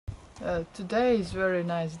Today is very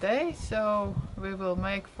nice day, so we will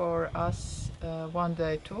make for us one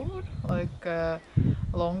day tour, like a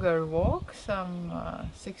longer walk, some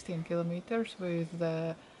 16 kilometers with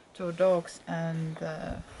two dogs and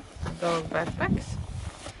dog backpacks.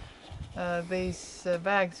 These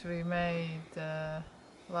bags we made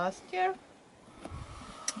last year,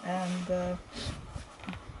 and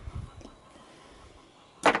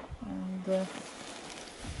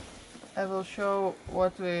I will show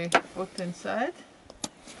what we put inside.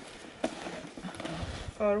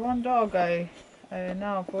 For one dog I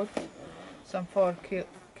now put some 4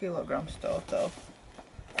 kilograms total,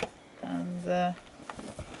 and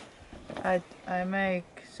I make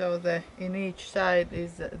so that in each side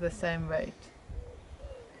is the same weight,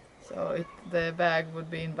 so the bag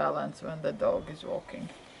would be in balance when the dog is walking.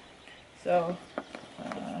 So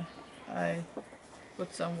I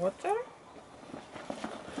put some water,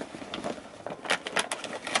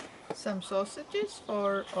 some sausages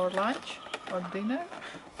for lunch or dinner,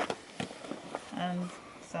 and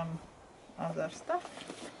some other stuff,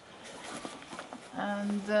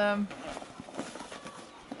 and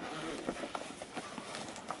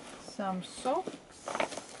some socks,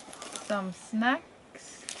 some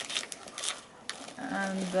snacks,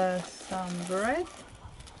 and some bread,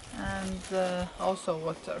 and also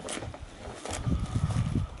water.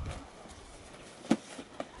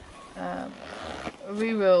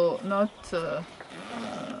 We will not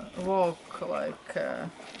walk like a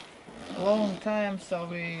long time, so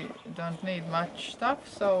we don't need much stuff.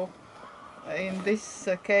 So in this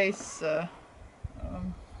case,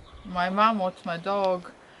 my mammoth, my dog,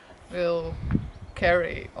 will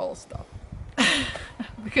carry all stuff.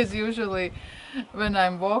 Because usually when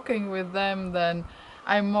I'm walking with them, then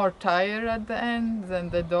I'm more tired at the end than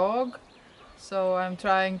the dog. So I'm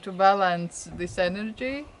trying to balance this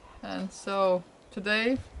energy, and so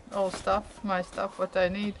today all stuff, my stuff, what I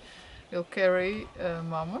need, will carry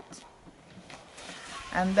mammoth.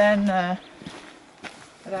 And then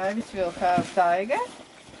Raivis will have tiger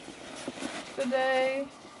today,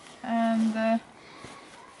 and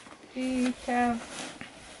he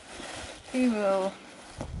will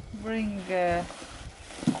bring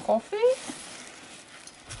coffee,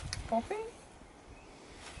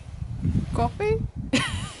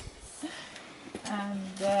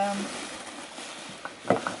 and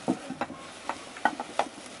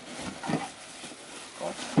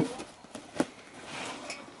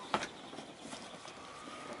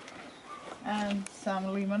and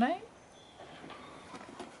some lemonade,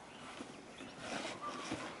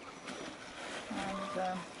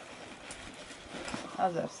 and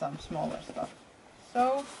other some smaller stuff.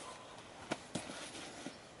 So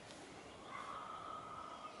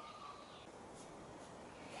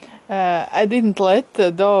I didn't let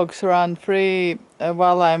the dogs run free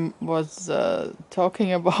while I was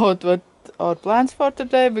talking about what our plans for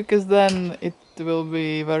today, because then it will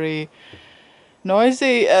be very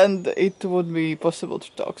noisy and it would be possible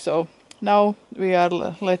to talk. So now we are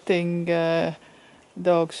letting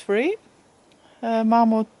dogs free,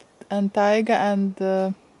 mammoth and tiger, and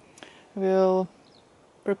we'll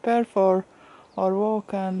prepare for our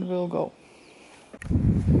walk and we'll go.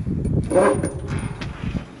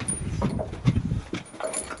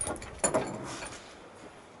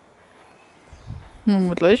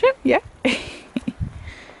 Met lezen? Ja.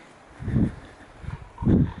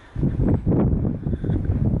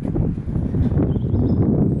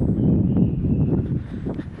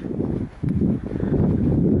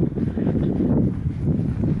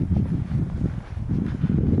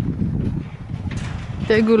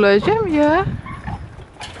 Tegu lezen? Ja.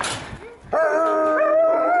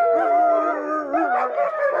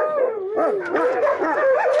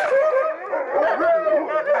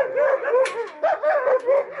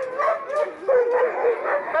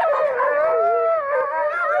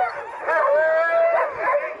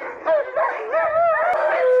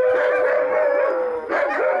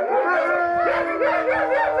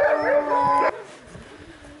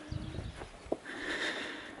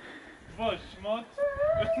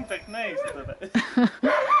 Tak neizturēs.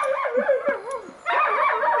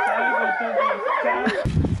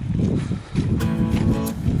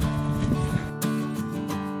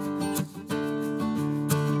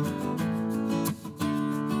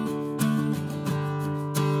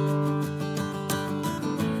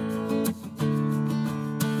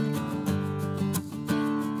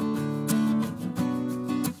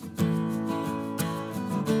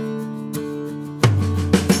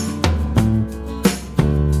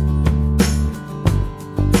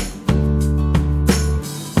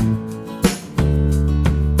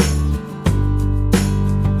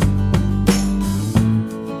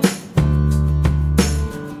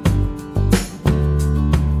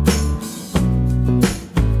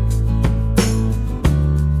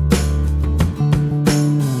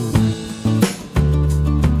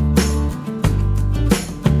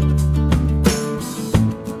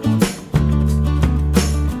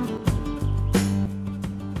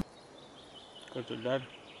 Dad.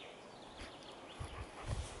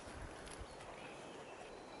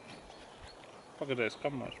 Pagaties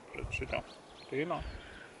kameras pret šitā. Tīnā.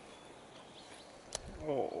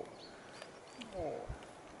 Oh. Oh.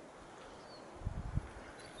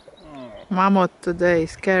 Oh. Mammoth today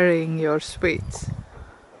is carrying your sweets.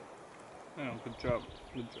 Yeah, good job.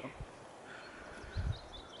 Good job.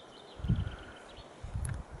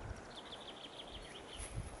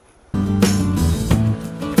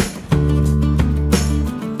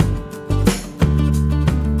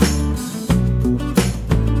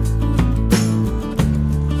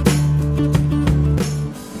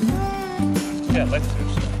 Yeah, let's do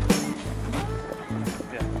so.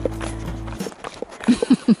 Yeah.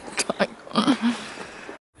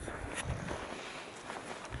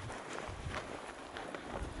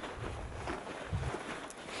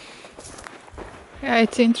 Yeah,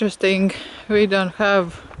 it's interesting. We don't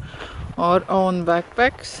have our own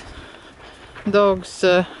backpacks. Dogs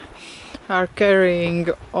are carrying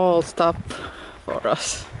all stuff for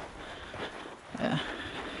us. Yeah.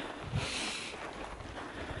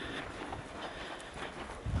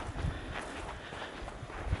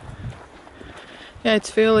 Yeah,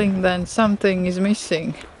 it's feeling then something is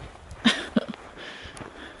missing.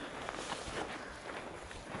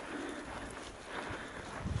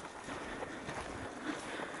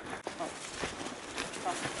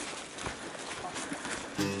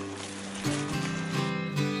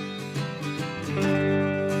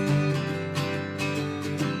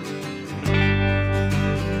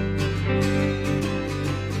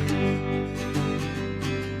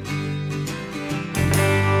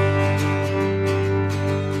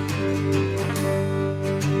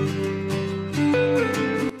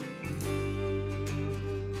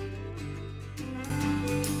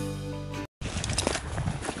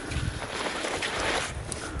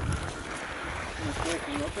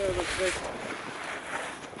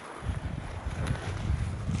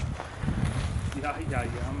 Jā,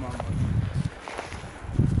 mamma.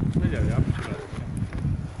 Neļauj apturēt.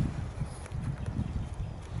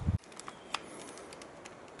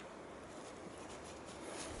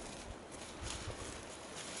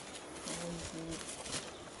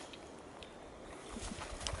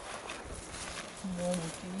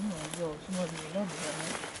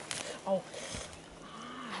 Oh.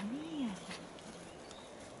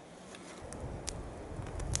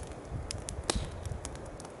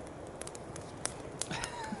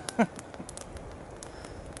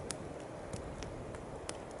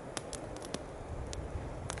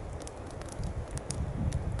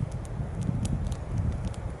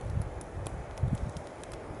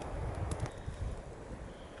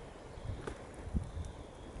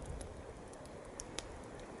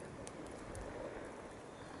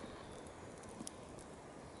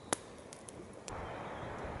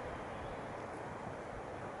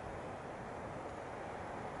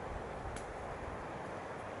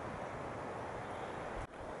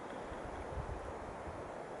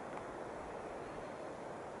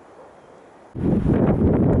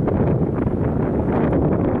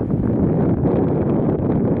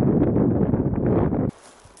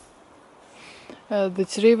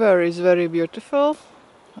 This river is very beautiful.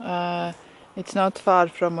 It's not far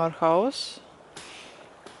from our house,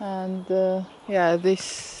 and yeah,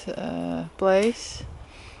 this place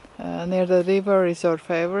near the river is our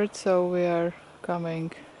favorite, so we are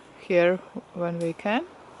coming here when we can.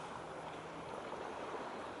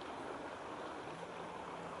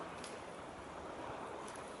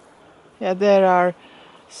 Yeah, there are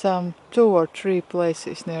some 2 or 3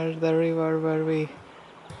 places near the river where we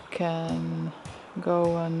can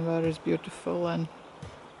go and where is beautiful and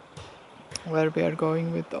where we are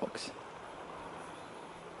going with dogs.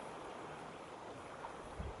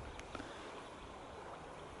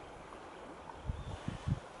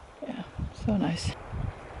 Yeah, so nice.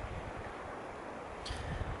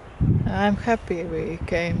 I'm happy we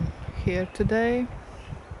came here today.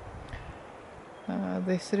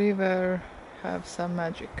 This river have some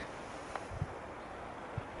magic.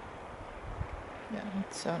 Yeah,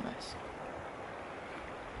 it's so nice.